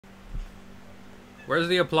Where's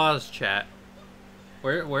the applause, chat?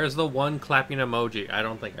 Where's the one clapping emoji? I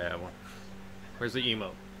don't think I have one. Where's the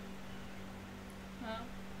emote? Huh?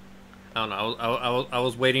 I don't know. I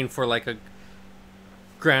was waiting for like a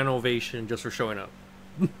grand ovation just for showing up.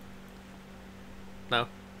 No.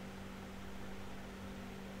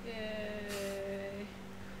 Yay.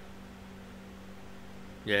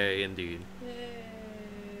 Yay, indeed. Yay.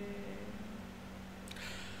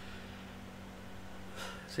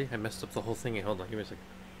 See, I messed up the whole thing. Hold on, give me a second.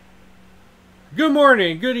 Good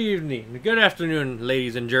morning, good evening, good afternoon,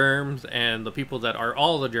 ladies and germs, and the people that are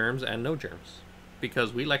all the germs and no germs.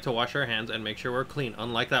 Because we like to wash our hands and make sure we're clean,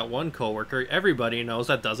 unlike that one coworker everybody knows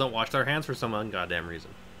that doesn't wash their hands for some ungoddamn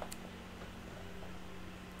reason.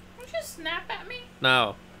 Don't you snap at me?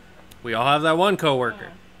 No. We all have that one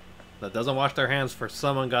coworker that doesn't wash their hands for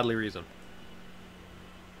some ungodly reason.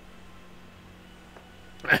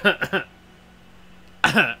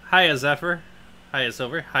 Hiya, Zephyr. Hiya,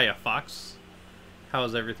 Silver. Hiya, Fox.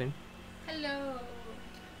 How's everything? Hello.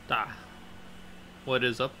 Ah. What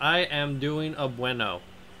is up? I am doing a bueno.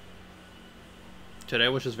 Today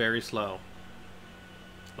was just very slow.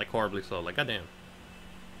 Like, horribly slow. Like, goddamn.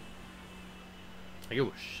 Like, it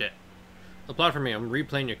was shit. Applaud for me. I'm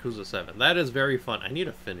replaying Yakuza 7. That is very fun. I need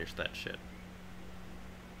to finish that shit.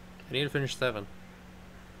 I need to finish 7.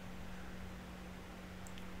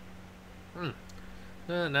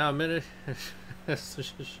 Now a minute.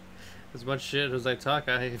 As much shit as I talk,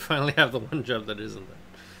 I finally have the one job that isn't that.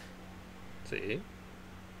 See?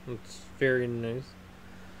 It's very nice.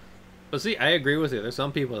 But see, I agree with you. There's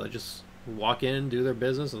some people that just walk in, do their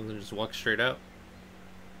business, and then just walk straight out.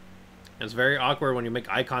 And it's very awkward when you make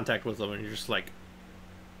eye contact with them and you're just like,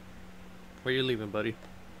 where are you leaving, buddy?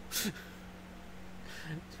 It's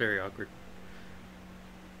very awkward.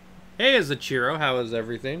 Hey, Zachiro, how is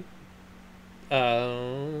everything?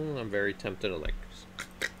 I'm very tempted to like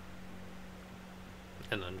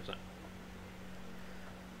and understand.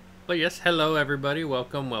 But yes, hello everybody,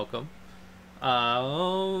 welcome.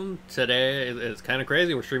 Today it's kind of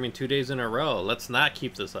crazy. We're streaming 2 days in a row. Let's not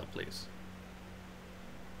keep this up, please.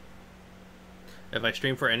 If I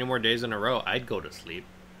stream for any more days in a row, I'd go to sleep.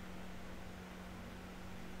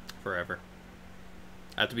 Forever.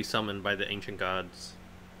 I have to be summoned by the ancient gods.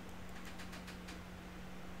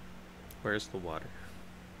 Where's the water?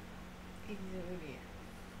 Exodia.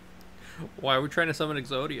 Why are we trying to summon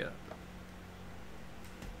Exodia?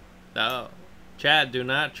 No. Chad, do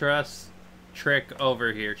not trust Trick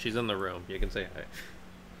over here. She's in the room. You can say hi.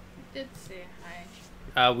 Did say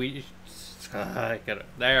hi. I gotta.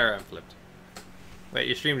 There, I'm flipped. Wait,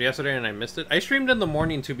 you streamed yesterday and I missed it? I streamed in the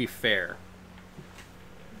morning, to be fair.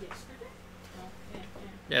 Yesterday? Oh, yeah.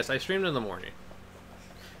 Yes, I streamed in the morning.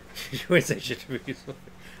 You would say shit to me.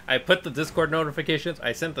 I put the Discord notifications.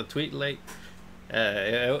 I sent the tweet late.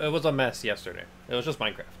 It was a mess yesterday. It was just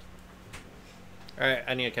Minecraft. Alright,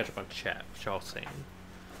 I need to catch up on chat. Y'all saying.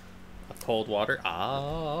 A cold water.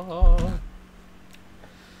 Ah.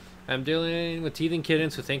 I'm dealing with teething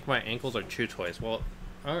kittens who think my ankles are chew toys. Well,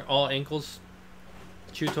 aren't all ankles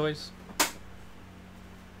chew toys?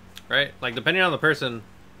 Right? Like, depending on the person,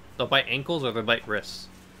 they'll bite ankles or they'll bite wrists.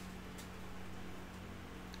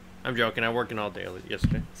 I'm joking. I'm working all day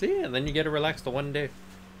yesterday. See, and then you get to relax the one day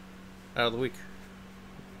out of the week.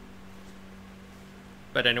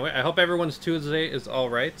 But anyway, I hope everyone's Tuesday is all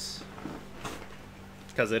right.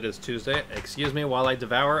 Because it is Tuesday. Excuse me while I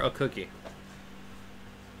devour a cookie.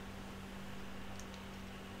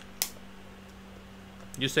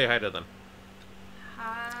 You say hi to them.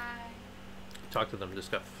 Hi. Talk to them.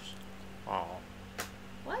 Discuss. Oh.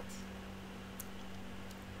 What?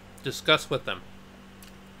 Discuss with them.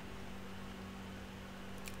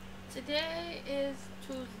 Today is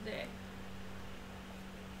Tuesday.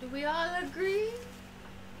 Do we all agree?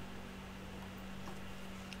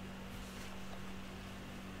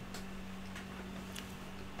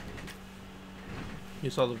 You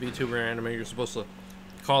saw the VTuber anime. You're supposed to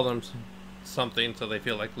call them something so they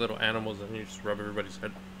feel like little animals and you just rub everybody's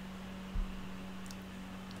head.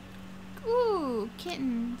 Ooh,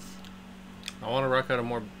 kittens. I want to rock out of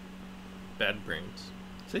more bad brains.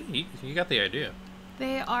 See, you got the idea.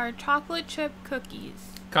 They are chocolate chip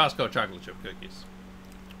cookies. Costco chocolate chip cookies.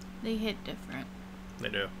 They hit different. They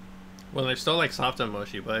do. Well, they're still like soft and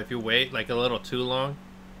mushy, but if you wait like a little too long,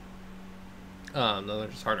 then they're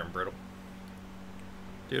just hard and brittle.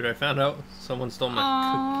 Dude, I found out someone stole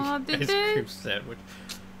my cookie ice cream sandwich.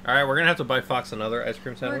 Alright, we're gonna have to buy Fox another ice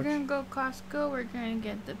cream sandwich. We're gonna go Costco. We're gonna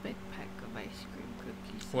get the big pack of ice cream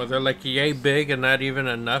cookies. Well, they're like yay big and not even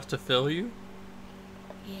enough to fill you?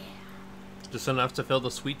 Yeah. Just enough to fill the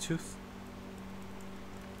sweet tooth?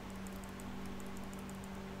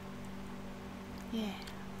 Yeah.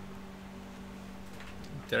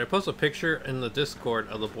 Did I post a picture in the Discord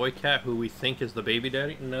of the boy cat who we think is the baby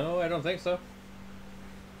daddy? No, I don't think so.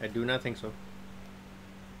 I do not think so.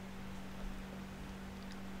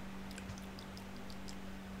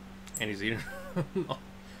 And he's eating.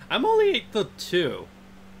 I'm only ate the 2.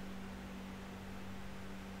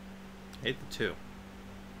 I ate the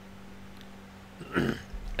 2.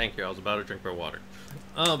 Thank you. I was about to drink my water.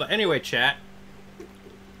 But anyway, chat.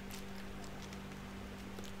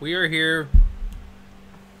 We are here.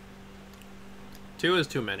 2 is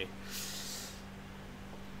too many.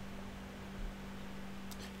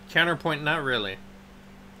 Counterpoint, not really.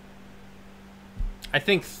 I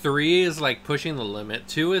think 3 is like pushing the limit.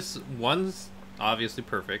 1's obviously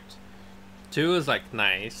perfect. 2 is like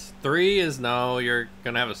nice. 3 is no, you're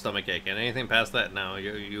gonna have a stomach ache, and anything past that, no,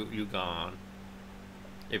 you gone.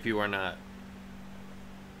 If you are not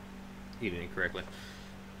eating it correctly.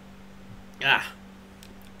 Ah.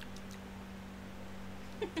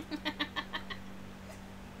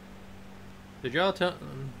 Did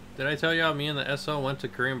I tell y'all me and the SO went to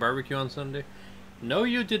Korean barbecue on Sunday? No,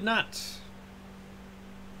 you did not.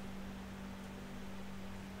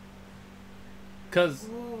 Cause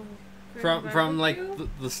from like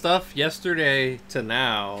the stuff yesterday to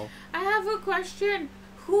now. I have a question.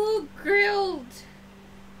 Who grilled?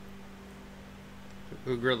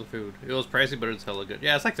 Who grilled the food? It was pricey, but it's hella good.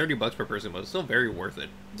 Yeah, it's like $30 per person, but it's still very worth it.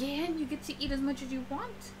 Yeah, and you get to eat as much as you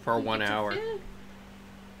want for 1 hour.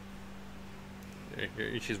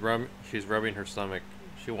 She's rubbing her stomach.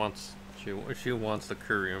 She wants the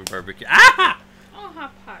Korean barbecue. Ah! Oh,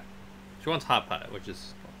 hot pot. She wants hot pot, which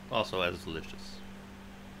is also as delicious.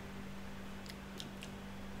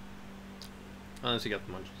 Unless you got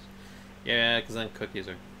the munchies. Yeah, because then cookies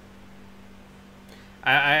are...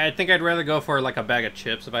 I think I'd rather go for like a bag of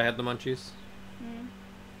chips if I had the munchies. Mm.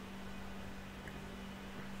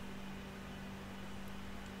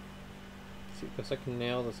 See, if it's like a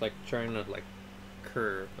nail that's like trying to like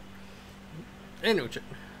curve. Anyway,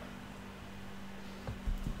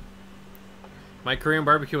 my Korean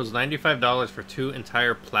barbecue was $95 for 2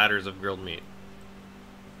 entire platters of grilled meat.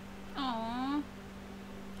 Aww.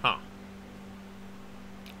 Huh.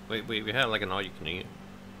 Wait, we had like an all-you-can-eat.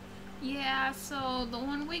 Yeah, so the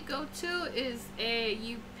one we go to is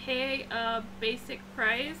you pay a basic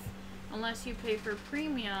price unless you pay for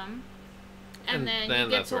premium, and then you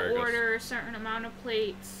get to order a certain amount of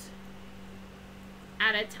plates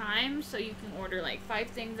at a time. So you can order like 5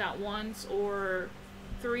 things at once, or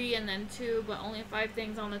 3 and then 2, but only 5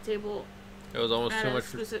 things on the table. It was almost too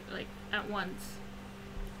much. Like at once.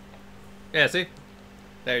 Yeah, see,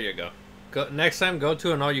 there you go. Next time, go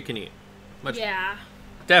to an all-you-can-eat. Yeah.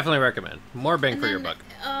 Definitely recommend. More bang for your buck.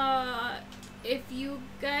 If you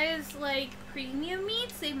guys like premium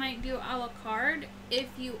meats, they might do a la carte. If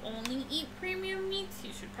you only eat premium meats,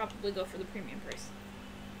 you should probably go for the premium price.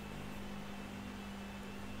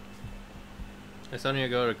 I still need to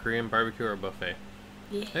go to Korean barbecue or buffet.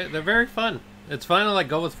 Yeah. They're very fun. It's fun to like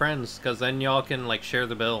go with friends, because then y'all can like share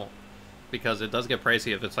the bill. Because it does get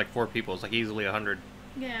pricey if it's like 4 people. It's like easily 130.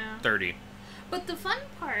 Yeah. But the fun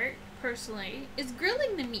part, personally, is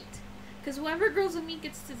grilling the meat. Because whoever grills the meat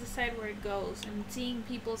gets to decide where it goes. And seeing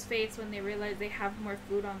people's face when they realize they have more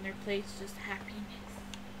food on their plates, just happiness.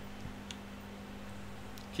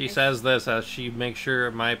 She says this as she makes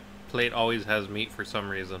sure my plate always has meat for some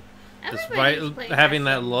reason. Despite having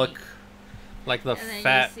that look meat. Like the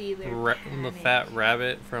fat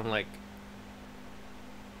rabbit from like,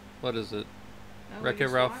 what is it? Wreck-It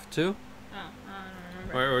Ralph 2? Oh, I don't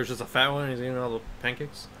remember. Or it's just a fat one and he's eating all the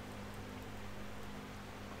pancakes?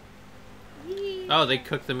 Yeah. Oh, they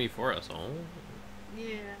cooked the meat for us. Oh.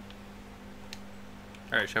 Yeah.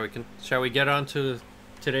 Alright, shall we get on to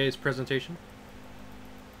today's presentation?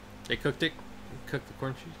 They cooked it? Cooked the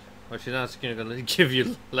corn cheese? Well, she's not gonna give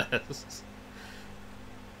you less.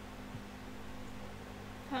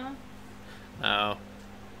 Huh? Oh.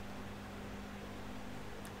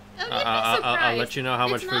 I'll let you know how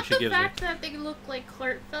much food she gives me. It's not the fact that they look like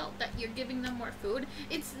Clark felt that you're giving them more food.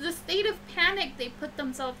 It's the state of panic they put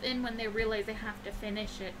themselves in when they realize they have to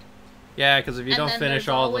finish it. Yeah, because if you don't finish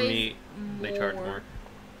all the meat, they charge more.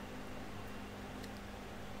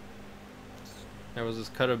 There was this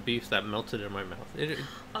cut of beef that melted in my mouth.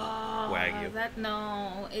 Wagyu.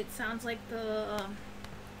 No, it sounds like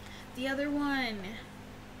the other one.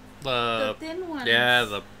 The thin one. Yeah,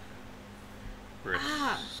 the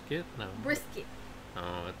brisket? No. Brisket.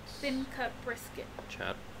 Oh, it's thin cut brisket.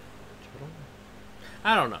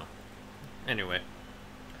 I don't know. Anyway,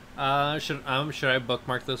 should I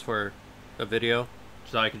bookmark this for a video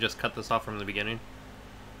so I can just cut this off from the beginning?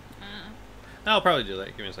 I'll probably do that.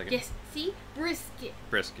 Give me a second. Yes, see? Brisket.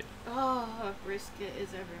 Brisket. Oh, brisket is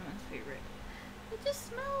everyone's favorite. It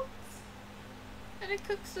just melts. And it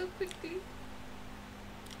cooks so quickly.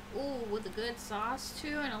 Ooh, with a good sauce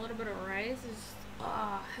too and a little bit of rice is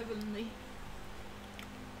heavenly.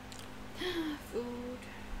 Food.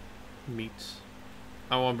 Meats.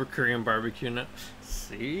 I want Korean barbecue now.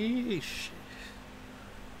 See?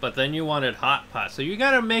 But then you wanted hot pot, so you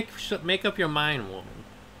gotta make up your mind, woman.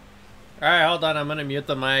 Alright, hold on, I'm gonna mute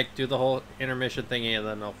the mic, do the whole intermission thingy, and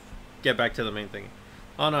then I'll get back to the main thing.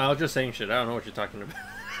 Oh no, I was just saying shit, I don't know what you're talking about.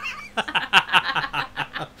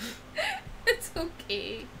 It's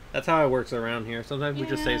okay. That's how it works around here. Sometimes we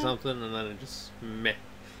just say something, and then it just meh.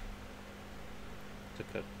 It's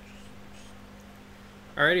okay.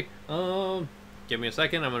 Alrighty, give me a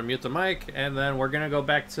second, I'm gonna mute the mic, and then we're gonna go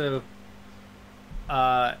back to,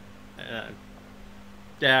 yeah,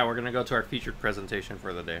 we're gonna go to our featured presentation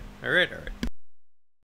for the day. Alright.